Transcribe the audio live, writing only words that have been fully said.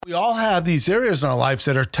We all have these areas in our lives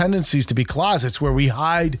that are tendencies to be closets where we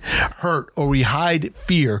hide hurt or we hide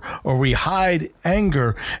fear or we hide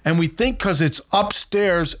anger. And we think because it's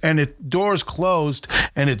upstairs and it doors closed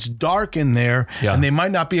and it's dark in there and they might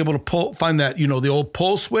not be able to find that, the old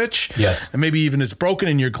pull switch. Yes. And maybe even it's broken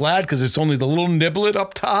and you're glad because it's only the little niblet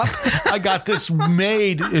up top. I got this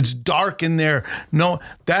made. It's dark in there. No,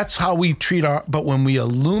 that's how we treat but when we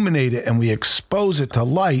illuminate it and we expose it to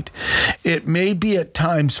light, it may be at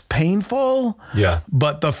times painful,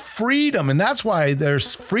 but the freedom, and that's why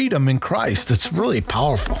there's freedom in Christ. It's really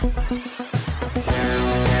powerful.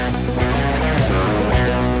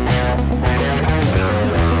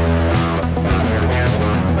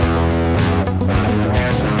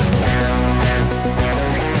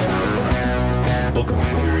 Welcome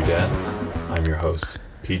to Weary Dads. I'm your host,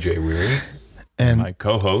 PJ Weary, and my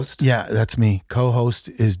co-host. Yeah, that's me. Co-host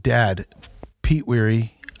is Dad, Pete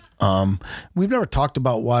Weary. We've never talked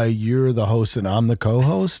about why you're the host and I'm the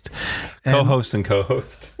co-host. Co-host and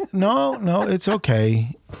co-host. No, it's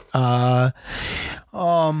okay. It's kind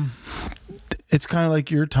of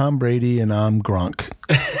like you're Tom Brady and I'm Gronk.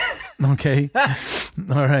 Okay.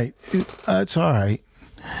 All right. It's all right.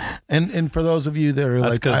 And for those of you that are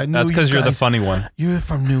that's because you're the funny one. You're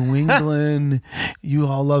from New England. You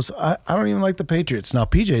all love. I don't even like the Patriots. Now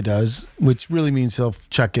PJ does, which really means he'll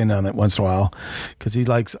check in on it once in a while because he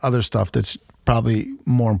likes other stuff that's probably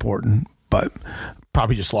more important. But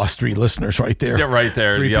probably just lost 3 listeners right there. Yeah, right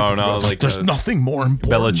there. There's nothing more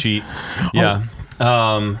important. Belichick. Yeah.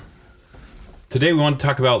 Today we want to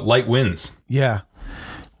talk about light winds. Yeah.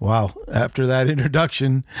 Wow. After that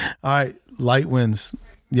introduction, all right, light winds.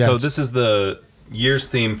 Yeah. So this is the year's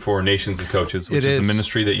theme for Nations of Coaches, which is the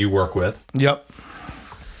ministry that you work with. Yep.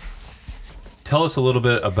 Tell us a little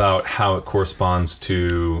bit about how it corresponds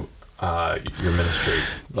to your ministry.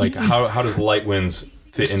 Like how does light winds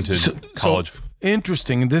fit into college?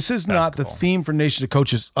 Interesting. This is not the theme for Nations of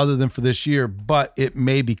Coaches other than for this year, but it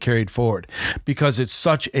may be carried forward because it's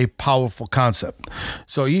such a powerful concept.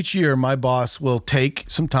 So each year, my boss will take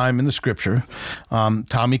some time in the scripture,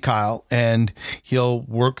 Tommy Kyle, and he'll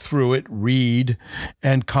work through it, read,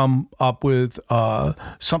 and come up with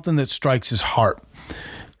something that strikes his heart.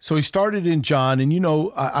 So he started in John, and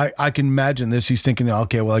I can imagine this. He's thinking,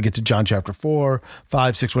 okay, well, I get to John chapter 4,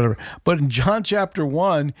 5, 6, whatever. But in John chapter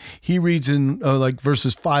 1, he reads in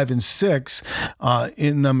verses 5 and 6,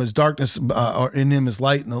 in them is darkness, or in him is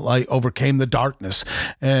light, and the light overcame the darkness.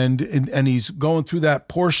 And he's going through that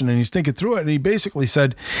portion, and he's thinking through it, and he basically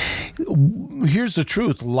said, here's the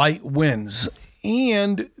truth, light wins.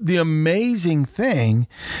 And the amazing thing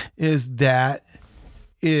is that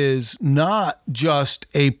is not just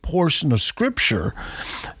a portion of scripture.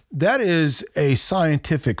 That is a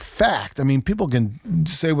scientific fact. I mean, people can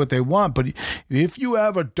say what they want, but if you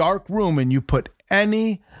have a dark room and you put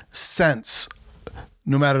any sense,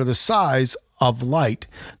 no matter the size of light,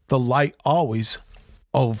 the light always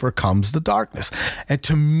overcomes the darkness. And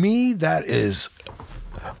to me, that is,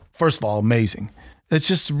 first of all, amazing. It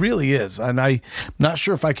just really is. And I'm not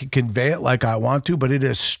sure if I could convey it like I want to, but it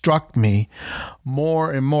has struck me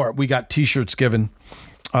more and more. We got T-shirts given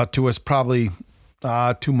to us probably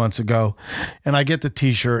 2 months ago. And I get the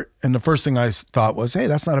T-shirt, and the first thing I thought was, hey,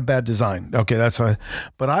 that's not a bad design. Okay, that's why.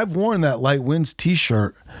 But I've worn that Light Winds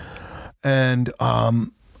T-shirt, and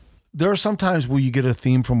there are some times where you get a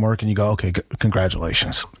theme from work and you go, okay,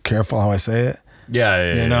 congratulations. Careful how I say it.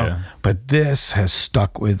 Yeah. But this has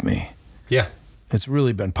stuck with me. Yeah. It's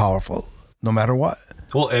really been powerful, no matter what.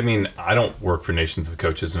 Well, I mean, I don't work for Nations of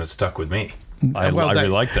Coaches, and it stuck with me. I really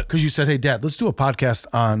liked it. Because you said, hey, Dad, let's do a podcast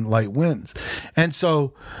on light winds. And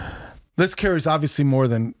so this carries obviously more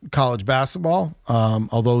than college basketball,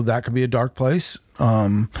 although that can be a dark place.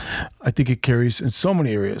 I think it carries in so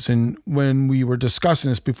many areas. And when we were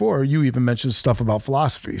discussing this before, you even mentioned stuff about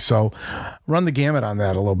philosophy. So run the gamut on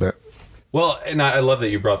that a little bit. Well, and I love that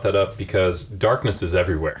you brought that up because darkness is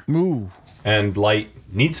everywhere. Ooh. And light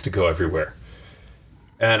needs to go everywhere.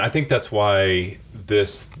 And I think that's why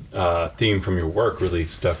this theme from your work really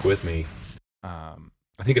stuck with me. I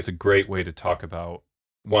think it's a great way to talk about,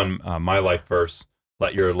 my life verse,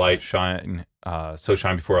 let your light shine, so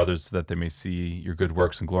shine before others so that they may see your good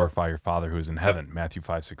works and glorify your Father who is in heaven, Matthew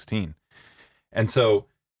 5:16. And so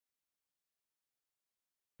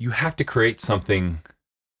you have to create something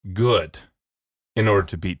good in order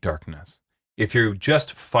to beat darkness. If you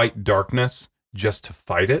just fight darkness just to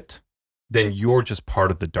fight it, then you're just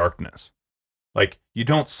part of the darkness. Like, you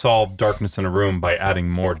don't solve darkness in a room by adding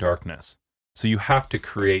more darkness. So you have to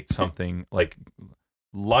create something like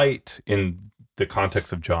light in the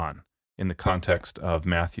context of John, in the context of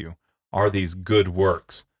Matthew, are these good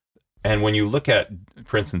works. And when you look at,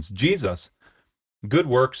 for instance, Jesus, good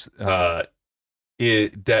works, that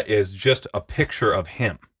is just a picture of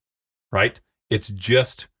him, right? It's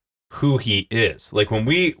just who he is. Like when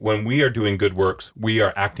we are doing good works, we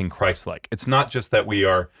are acting Christ-like. It's not just that we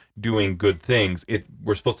are doing good things.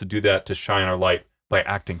 We're supposed to do that to shine our light by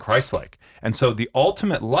acting Christ-like. And so the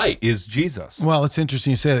ultimate light is Jesus. Well, it's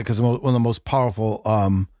interesting you say that, because one of the most powerful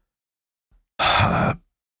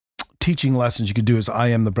teaching lessons you could do is I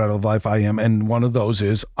am the bread of life, I am. And one of those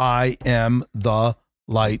is I am the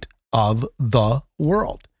light of the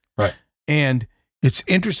world. Right. And it's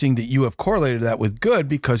interesting that you have correlated that with good,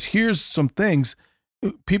 because here's some things.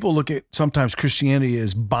 People look at sometimes Christianity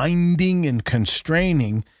as binding and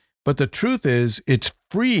constraining, but the truth is it's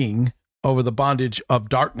freeing over the bondage of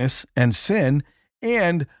darkness and sin.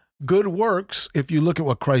 And good works, if you look at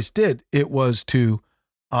what Christ did, it was to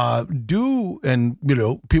do, and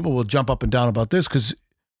people will jump up and down about this because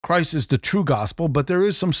Christ is the true gospel, but there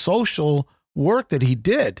is some social work that he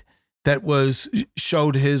did that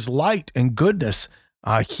showed his light and goodness,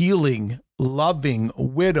 healing, loving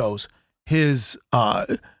widows. His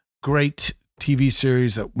great TV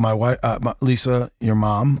series that my wife, Lisa, your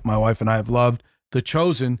mom, my wife and I have loved, The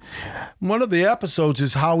Chosen. One of the episodes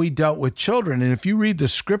is how he dealt with children. And if you read the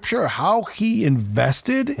scripture, how he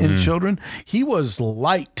invested in children, he was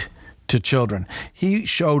light to children. He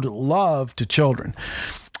showed love to children.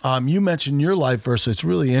 You mentioned your life verse. It's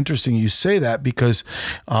really interesting you say that, because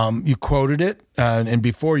you quoted it, and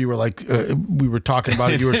before you were like, we were talking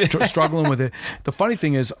about it, you were struggling with it. The funny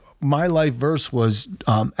thing is, my life verse was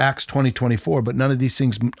Acts 20:24, but none of these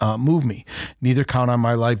things move me. Neither count on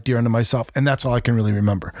my life dear unto myself. And that's all I can really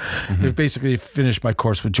remember. It basically finished my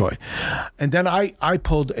course with joy. And then I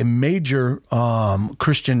pulled a major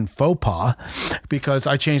Christian faux pas, because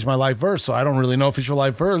I changed my life verse. So I don't really know if it's your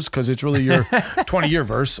life verse, because it's really your 20-year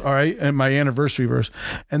verse, all right, and my anniversary verse.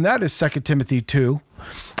 And that is 2 Timothy 2,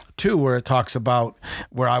 where it talks about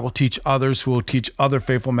where I will teach others who will teach other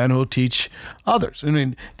faithful men who will teach others. I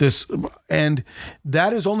mean, and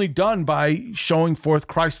that is only done by showing forth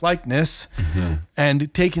Christ-likeness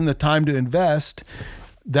and taking the time to invest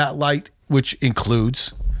that light, which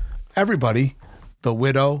includes everybody, the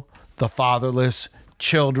widow, the fatherless,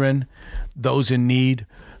 children, those in need,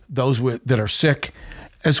 those that are sick,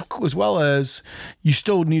 as well as you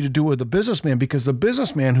still need to do it with the businessman, because the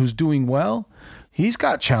businessman who's doing well, he's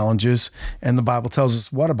got challenges. And the Bible tells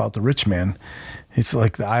us what about the rich man? It's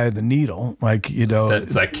like the eye of the needle,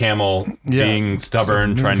 That's like camel being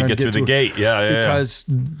stubborn, trying to get through the gate. Because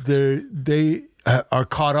they are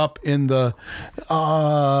caught up in the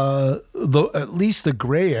at least the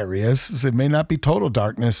gray areas. It may not be total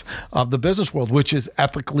darkness of the business world, which is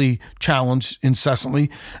ethically challenged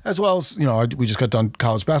incessantly, as well as, we just got done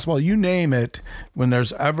college basketball. You name it, when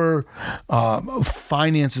there's ever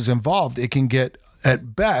finances involved, it can get,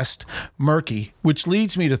 at best, murky, which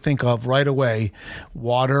leads me to think of right away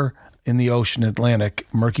water in the ocean Atlantic,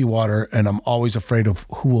 murky water, and I'm always afraid of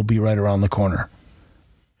who will be right around the corner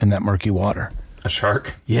in that murky water. A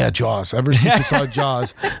shark? Yeah, Jaws. Ever since you saw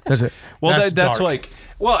Jaws, that's it. Well, that's like,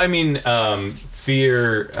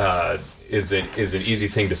 fear is an easy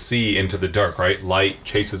thing to see into the dark, right? Light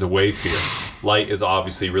chases away fear. Light is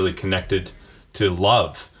obviously really connected to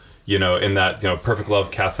love, in that, perfect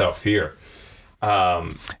love casts out fear.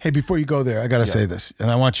 Hey, before you go there, I got to say this, and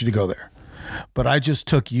I want you to go there. But I just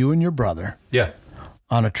took you and your brother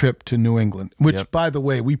on a trip to New England, which, by the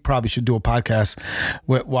way, we probably should do a podcast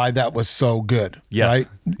with why that was so good. Yes. Right?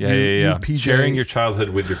 Yeah. PJ, sharing your childhood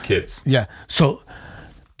with your kids. Yeah. So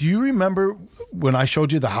do you remember when I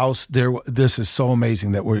showed you the house there? This is so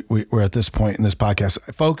amazing that we're at this point in this podcast.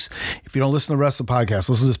 Folks, if you don't listen to the rest of the podcast,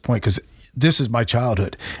 listen to this point, because this is my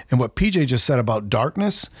childhood. And what PJ just said about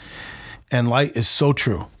darkness and light is so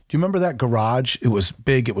true. Do you remember that garage? It was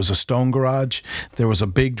big. It was a stone garage. There was a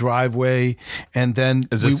big driveway. And then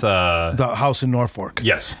is this the house in Norfolk?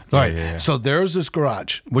 Yes. All right. Yeah. So there's this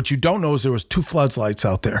garage. What you don't know is there was 2 floodlights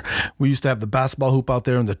out there. We used to have the basketball hoop out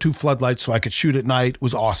there and the 2 floodlights so I could shoot at night. It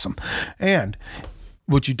was awesome. And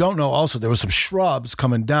what you don't know also, there was some shrubs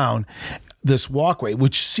coming down this walkway,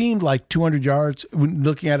 which seemed like 200 yards. When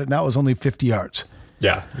looking at it now, it was only 50 yards.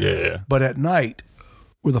 Yeah. But at night,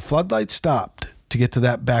 where the floodlights stopped to get to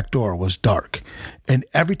that back door was dark. And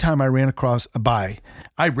every time I ran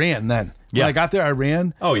I ran then. When I got there, I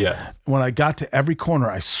ran. Oh, yeah. When I got to every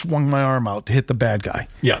corner, I swung my arm out to hit the bad guy.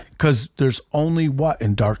 Yeah. Because there's only what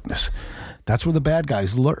in darkness? That's where the bad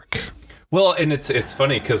guys lurk. Well, and it's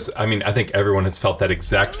funny because I think everyone has felt that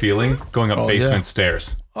exact feeling going up basement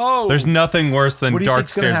stairs. Oh, there's nothing worse than dark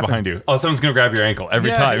stairs behind you. Oh, someone's gonna grab your ankle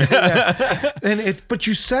every time. But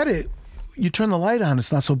you said it. You turn the light on,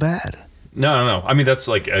 it's not so bad. No. I mean, that's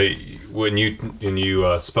like when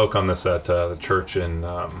you spoke on this at the church in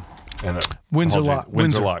Windsor Lock,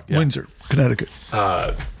 Windsor, Connecticut.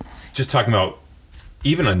 Just talking about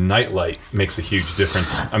even a nightlight makes a huge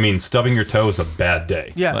difference. I mean, stubbing your toe is a bad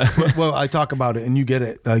day. Yeah. Well, I talk about it, and you get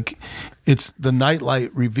it. Like, it's the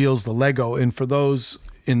nightlight reveals the Lego, and for those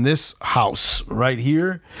in this house right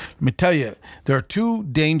here, let me tell you, there are two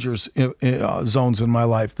dangers zones in my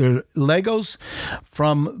life. There are Legos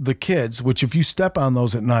from the kids, which if you step on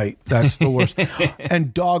those at night, that's the worst.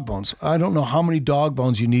 And dog bones. I don't know how many dog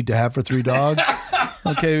bones you need to have for 3 dogs.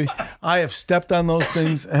 Okay, I have stepped on those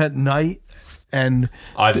things at night, and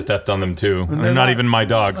I've stepped on them too. They're not even my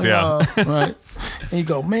dogs. Yeah, right. And you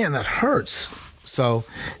go, man, that hurts. So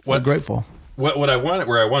we're grateful. What I wanted,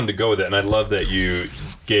 where I wanted to go with it, and I love that you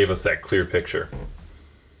gave us that clear picture,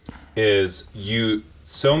 is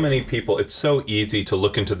so many people, it's so easy to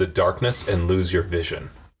look into the darkness and lose your vision.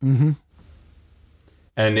 Mm-hmm.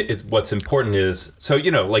 And what's important is, so,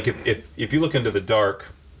 like if you look into the dark,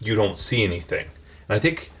 you don't see anything. And I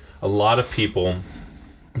think a lot of people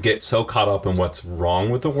get so caught up in what's wrong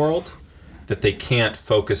with the world that they can't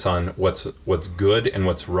focus on what's good and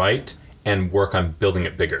what's right and work on building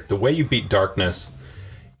it bigger. The way you beat darkness,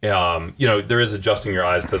 there is adjusting your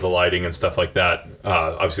eyes to the lighting and stuff like that.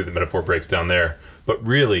 Obviously, the metaphor breaks down there. But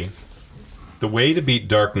really, the way to beat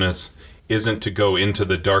darkness isn't to go into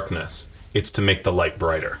the darkness. It's to make the light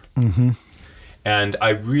brighter. Mm-hmm. And I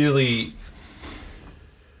really,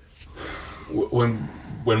 when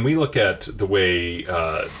we look at the way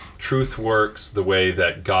truth works, the way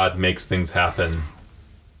that God makes things happen,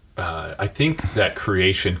 I think that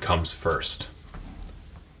creation comes first,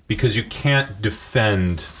 because you can't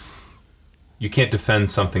defend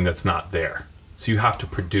something that's not there. So you have to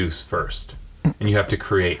produce first, and you have to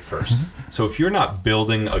create first. So if you're not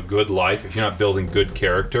building a good life, if you're not building good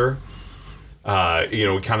character, we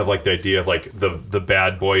kind of like the idea of like the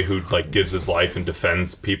bad boy who like gives his life and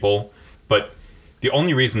defends people, but the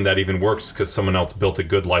only reason that even works is because someone else built a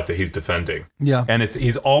good life that he's defending. Yeah. And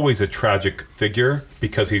he's always a tragic figure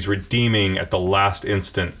because he's redeeming at the last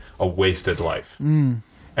instant a wasted life. Mm.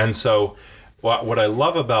 And so what I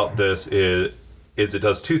love about this is it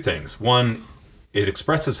does two things. One, it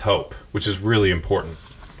expresses hope, which is really important.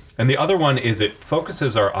 And the other one is it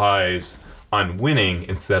focuses our eyes on winning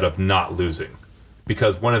instead of not losing.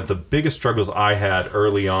 Because one of the biggest struggles I had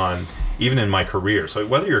early on, even in my career, so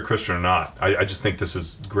whether you're a Christian or not, I just think this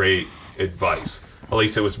is great advice. At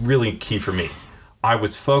least it was really key for me. I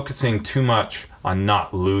was focusing too much on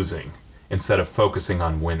not losing instead of focusing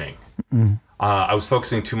on winning. Mm. I was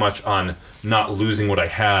focusing too much on not losing what I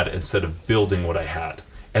had instead of building what I had.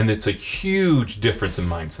 And it's a huge difference in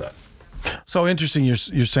mindset. So interesting you're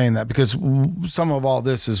saying that, because some of all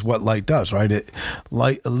this is what light does, right?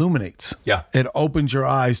 Light illuminates. Yeah. It opens your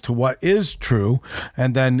eyes to what is true,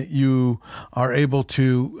 and then you are able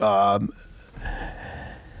to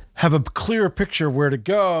have a clearer picture of where to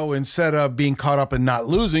go instead of being caught up in not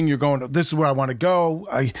losing. You're going, this is where I want to go.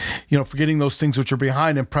 Forgetting those things which are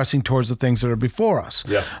behind and pressing towards the things that are before us.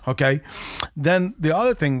 Yeah. Okay. Then the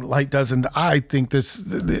other thing light does, and I think this,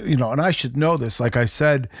 and I should know this, like I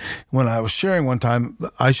said, when I was sharing one time,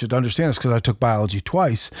 I should understand this because I took biology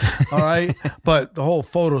twice. All right. But the whole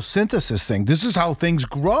photosynthesis thing, this is how things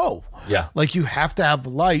grow. Yeah. Like you have to have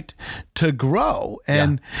light to grow.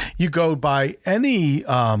 And you go by any,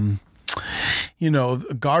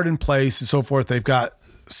 garden place and so forth, they've got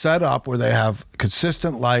set up where they have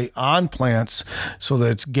consistent light on plants so that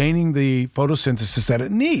it's gaining the photosynthesis that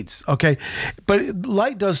it needs. Okay. But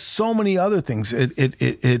light does so many other things.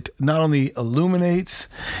 It not only illuminates,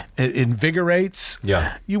 it invigorates.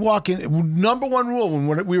 Yeah. You walk in, number one rule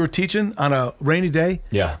when we were teaching on a rainy day,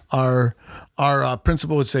 our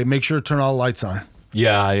principal would say, make sure to turn all the lights on.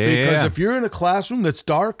 Yeah. Because if you're in a classroom that's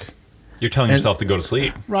dark, you're telling yourself to go to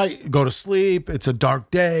sleep. Right. Go to sleep. It's a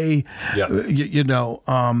dark day. Yeah.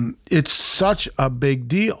 It's such a big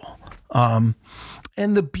deal. And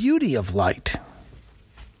the beauty of light.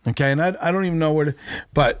 Okay. And I don't even know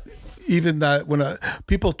but even that when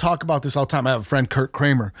people talk about this all the time, I have a friend, Kurt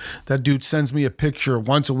Kramer. That dude sends me a picture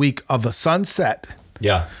once a week of the sunset.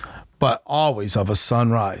 Yeah. But always of a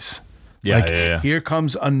sunrise. Yeah, Here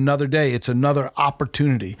comes another day. It's another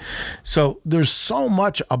opportunity. So there's so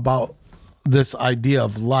much about this idea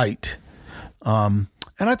of light. And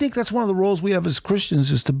I think that's one of the roles we have as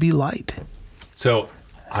Christians is to be light. So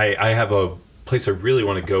I have a place I really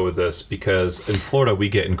want to go with this, because in Florida we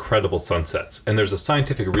get incredible sunsets, and there's a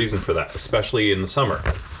scientific reason for that, especially in the summer.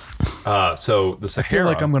 So the Sahara, I feel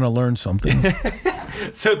like I'm going to learn something.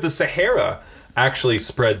 So the Sahara actually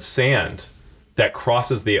spreads sand that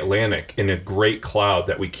crosses the Atlantic in a great cloud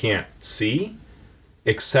that we can't see,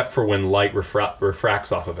 except for when light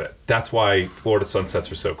refracts off of it. That's why Florida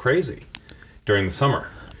sunsets are so crazy during the summer.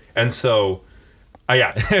 And so,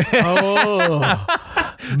 yeah.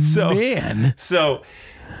 Man. So,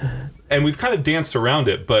 and we've kind of danced around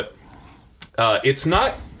it, but it's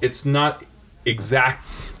not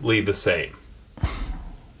exactly the same.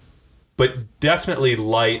 But definitely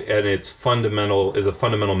light and its fundamental is a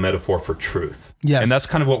fundamental metaphor for truth. Yes. And that's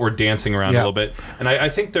kind of what we're dancing around a little bit. And I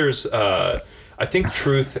think there's I think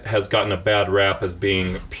truth has gotten a bad rap as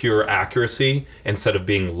being pure accuracy instead of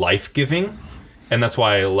being life-giving. And that's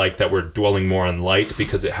why I like that we're dwelling more on light,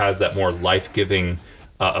 because it has that more life-giving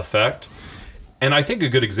effect. And I think a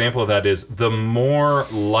good example of that is the more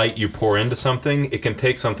light you pour into something, it can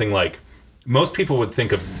take something like, most people would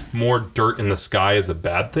think of more dirt in the sky as a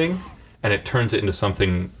bad thing, and it turns it into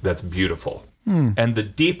something that's beautiful. And the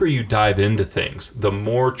deeper you dive into things, the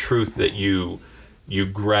more truth that you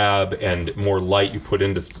grab and more light you put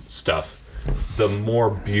into stuff, the more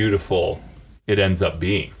beautiful it ends up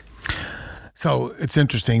being. So it's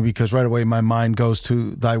interesting, because right away my mind goes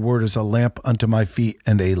to thy word is a lamp unto my feet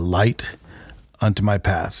and a light unto my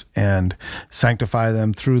path, and sanctify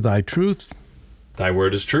them through thy truth. Thy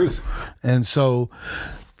word is truth. And so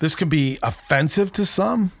this can be offensive to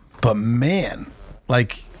some, but man,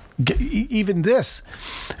 like even this,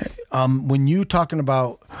 when you talking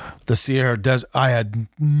about the Sierra Desert, I had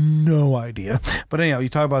no idea. But anyhow, you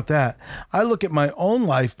talk about that. I look at my own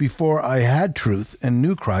life before I had truth and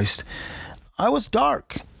knew Christ. I was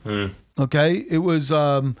dark. Okay. It was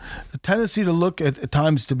a tendency to look at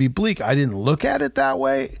times to be bleak. I didn't look at it that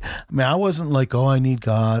way. I mean, I wasn't like, oh, I need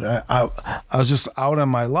God. I was just out on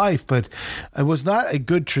my life, but it was not a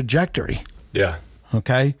good trajectory. Yeah.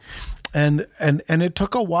 Okay. And it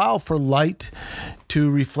took a while for light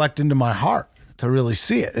to reflect into my heart, to really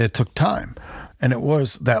see it. It took time. And it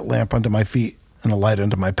was that lamp unto my feet and a light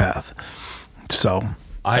unto my path. So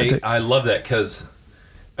I love that, because,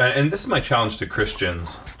 and this is my challenge to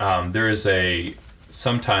Christians, there is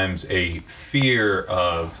sometimes a fear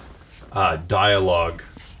of dialogue.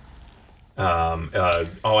 I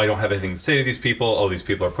don't have anything to say to these people. Oh, these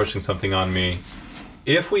people are pushing something on me.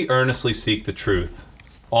 If we earnestly seek the truth,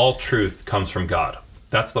 all truth comes from God.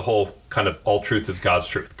 That's the whole kind of, all truth is God's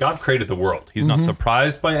truth. God created the world. He's not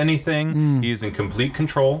surprised by anything. He is in complete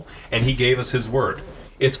control, and he gave us his word.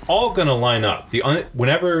 It's all going to line up.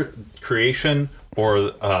 Whenever creation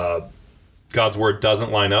or God's word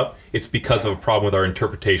doesn't line up, it's because of a problem with our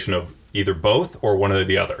interpretation of either both or one or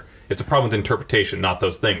the other. It's a problem with interpretation, not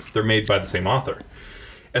those things. They're made by the same author.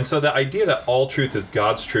 And so the idea that all truth is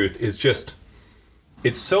God's truth is just,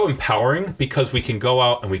 it's so empowering, because we can go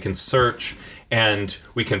out and we can search and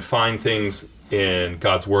we can find things in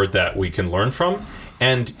God's word that we can learn from.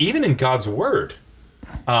 And even in God's word,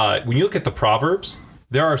 when you look at the Proverbs,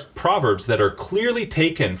 there are Proverbs that are clearly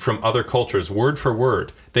taken from other cultures, word for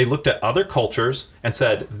word. They looked at other cultures and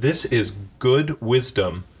said, this is good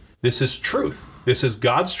wisdom. This is truth. This is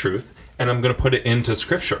God's truth. And I'm going to put it into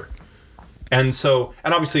Scripture. And so,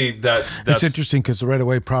 and obviously that's it's interesting, because right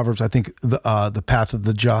away Proverbs, I think the path of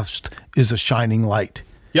the just is a shining light.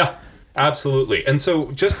 Yeah, absolutely. And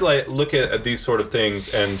so just to look at these sort of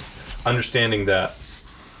things and understanding that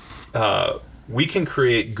we can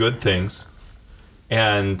create good things,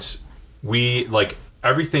 and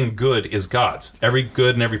everything good is God's. Every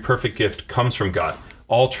good and every perfect gift comes from God.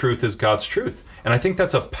 All truth is God's truth. And I think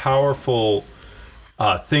that's a powerful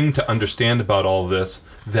thing to understand about all this,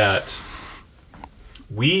 that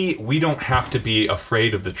we don't have to be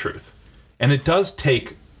afraid of the truth. And it does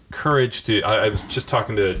take courage to, I was just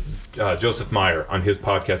talking to Joseph Meyer on his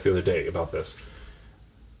podcast the other day about this.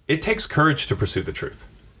 It takes courage to pursue the truth.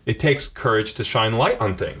 It takes courage to shine light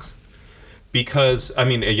on things. Because, I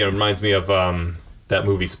mean, it reminds me of that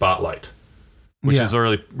movie Spotlight, which is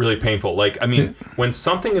really, really painful. When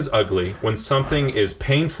something is ugly, when something is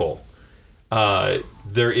painful,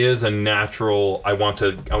 there is a natural, I want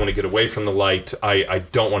to get away from the light. I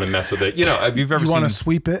don't want to mess with it. Have you ever seen... You want to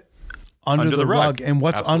sweep it under the rug. And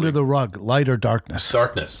what's Absolutely. Under the rug? Light or darkness?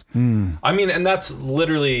 Darkness. I mean, and that's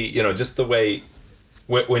literally, just the way,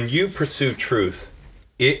 when you pursue truth,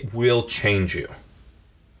 it will change you.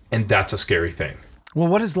 And that's a scary thing. Well,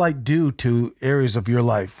 what does light do to areas of your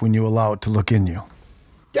life when you allow it to look in you?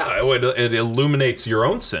 Yeah, it illuminates your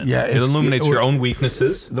own sin. Yeah, it illuminates your own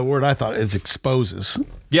weaknesses. The word I thought is exposes.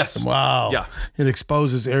 Yes. Wow. Yeah. It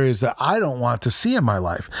exposes areas that I don't want to see in my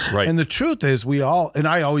life. Right. And the truth is, and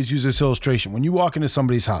I always use this illustration. When you walk into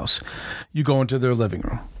somebody's house, you go into their living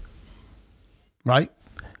room, right?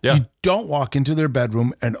 Yeah. You don't walk into their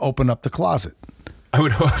bedroom and open up the closet. I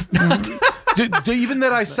would hope not. Even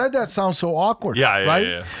that I said that sounds so awkward. Yeah, right?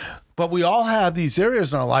 yeah. But we all have these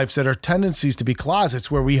areas in our lives that are tendencies to be closets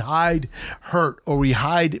where we hide hurt or we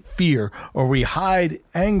hide fear or we hide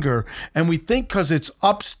anger. And we think because it's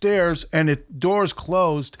upstairs and doors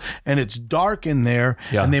closed and it's dark in there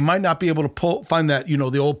and they might not be able to find that,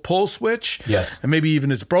 the old pull switch. Yes. And maybe even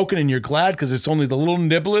it's broken and you're glad because it's only the little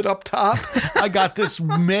niblet up top. I got this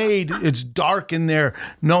made. It's dark in there.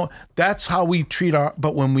 No, that's how we treat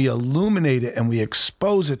but when we illuminate it and we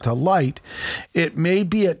expose it to light, it may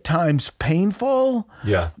be at times painful,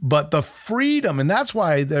 but the freedom, and that's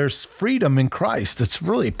why there's freedom in Christ. It's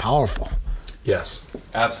really powerful. Yes,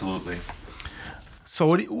 absolutely.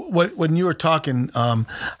 So when you were talking, I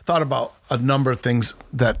thought about a number of things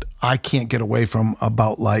that I can't get away from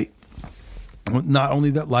about light. Not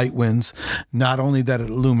only that light wins, not only that it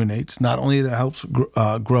illuminates, not only that it helps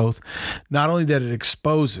growth, not only that it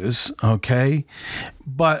exposes, okay,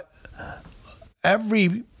 but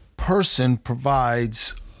every person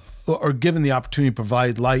provides or given the opportunity to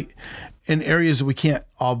provide light in areas that we can't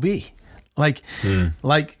all be. Like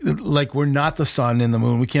we're not the sun and the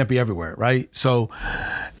moon. We can't be everywhere, right? So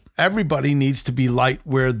everybody needs to be light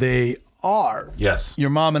where they are. Yes.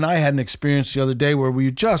 Your mom and I had an experience the other day where we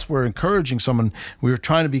just were encouraging someone. We were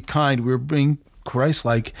trying to be kind. We were being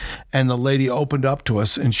Christ-like, and the lady opened up to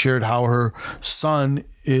us and shared how her son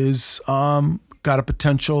is got a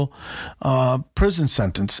potential prison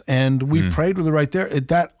sentence. And we prayed with her right there.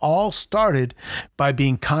 That all started by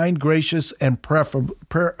being kind, gracious, and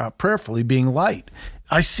prayerfully being light.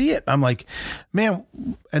 I see it. I'm like, man,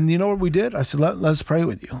 and you know what we did? I said, let's pray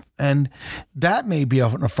with you. And that may be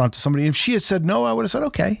an affront to somebody. If she had said no, I would have said,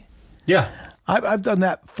 okay. Yeah. I've done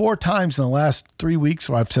that 4 times in the last 3 weeks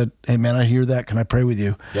where I've said, hey, man, I hear that. Can I pray with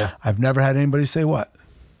you? Yeah. I've never had anybody say what?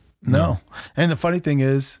 No. And the funny thing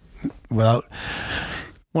is, one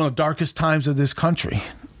of the darkest times of this country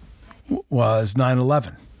was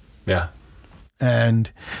 9/11. Yeah.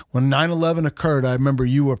 And when 9/11 occurred, I remember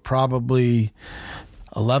you were probably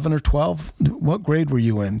 11 or 12. What grade were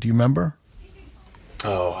you in? Do you remember?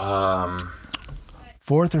 Oh,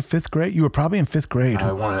 4th or 5th grade? You were probably in 5th grade.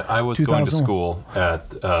 I was going to school so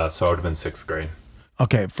I would have been 6th grade.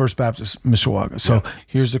 Okay, First Baptist, Mishawaka. So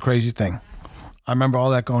here's the crazy thing. I remember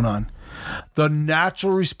all that going on. The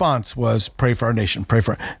natural response was pray for our nation,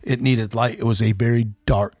 it needed light. It was a very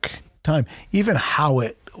dark time, even how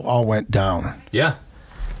it all went down. Yeah.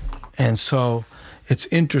 And so it's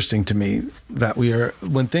interesting to me that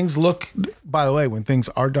when things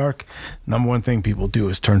are dark, number one thing people do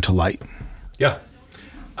is turn to light. Yeah.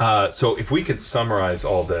 So if we could summarize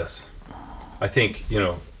all this, I think,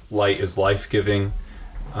 light is life-giving.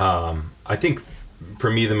 I think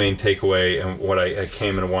for me, the main takeaway and what I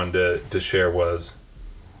came and wanted to share was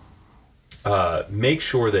make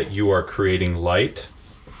sure that you are creating light,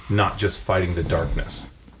 not just fighting the darkness.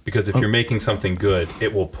 Because if you're making something good,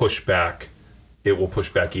 it will push back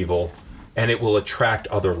evil, and it will attract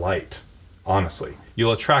other light, honestly.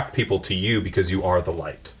 You'll attract people to you because you are the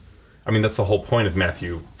light. I mean, that's the whole point of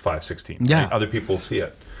Matthew 5:16. Yeah. Right? Other people see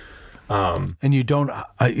it. And you don't,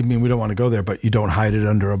 we don't want to go there, but you don't hide it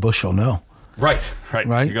under a bushel, no. Right. You're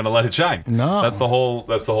going to let it shine. No. That's the whole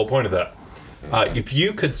point of that. If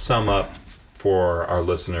you could sum up for our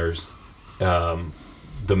listeners, what's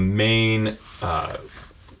the main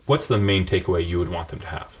takeaway you would want them to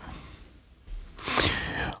have?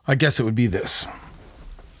 I guess it would be this.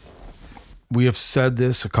 We have said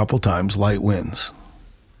this a couple times, light wins.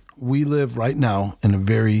 We live right now in a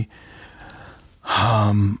very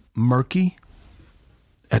murky,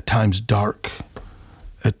 at times dark,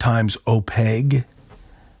 at times opaque,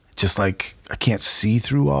 just like I can't see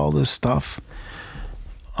through all this stuff.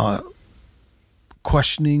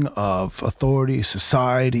 Questioning of authority,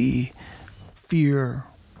 society, fear,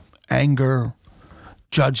 anger,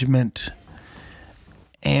 judgment,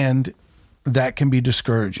 and that can be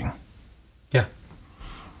discouraging. Yeah.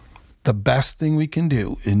 The best thing we can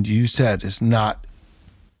do, and you said, is not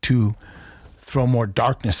to throw more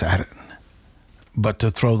darkness at it, but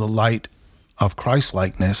to throw the light of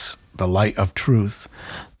Christ-likeness, the light of truth,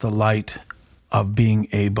 the light of being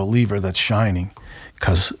a believer that's shining.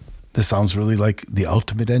 Because this sounds really like the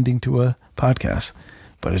ultimate ending to a podcast,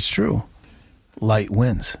 but it's true. Light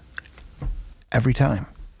wins every time.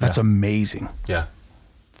 That's amazing. Yeah.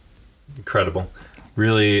 incredible.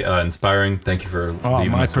 Really inspiring. Thank you for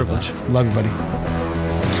leaving my privilege. Love you, buddy.